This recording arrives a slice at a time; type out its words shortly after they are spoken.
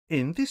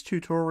In this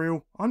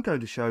tutorial, I'm going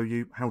to show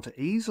you how to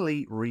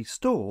easily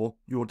restore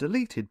your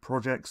deleted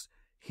projects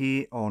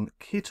here on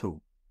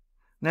KIttl.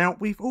 Now,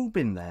 we've all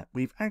been there.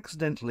 We've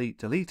accidentally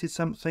deleted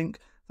something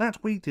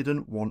that we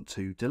didn't want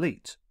to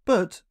delete.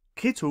 But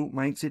KIttl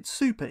makes it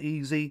super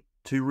easy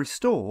to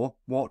restore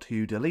what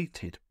you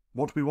deleted.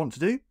 What we want to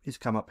do is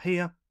come up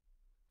here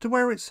to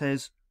where it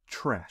says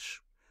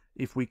Trash.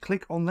 If we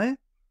click on there,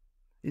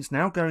 it's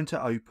now going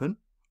to open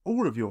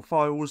all of your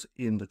files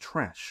in the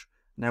trash.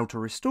 Now, to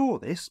restore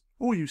this,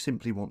 all you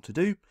simply want to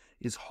do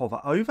is hover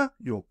over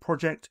your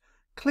project,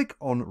 click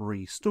on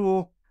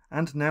Restore,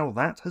 and now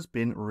that has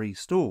been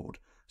restored.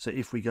 So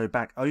if we go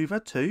back over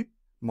to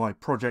my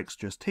projects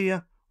just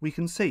here, we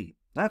can see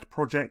that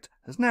project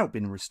has now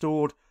been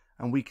restored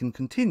and we can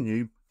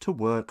continue to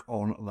work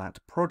on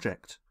that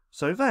project.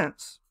 So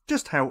that's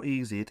just how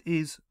easy it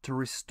is to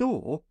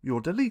restore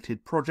your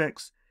deleted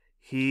projects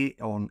here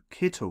on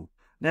KIttl.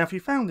 Now, if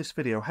you found this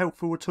video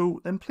helpful at all,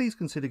 then please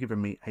consider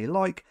giving me a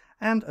like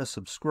and a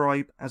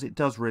subscribe, as it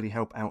does really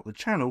help out the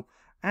channel.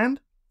 And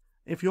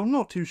if you're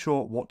not too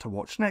sure what to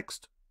watch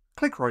next,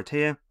 click right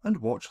here and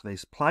watch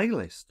this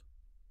playlist.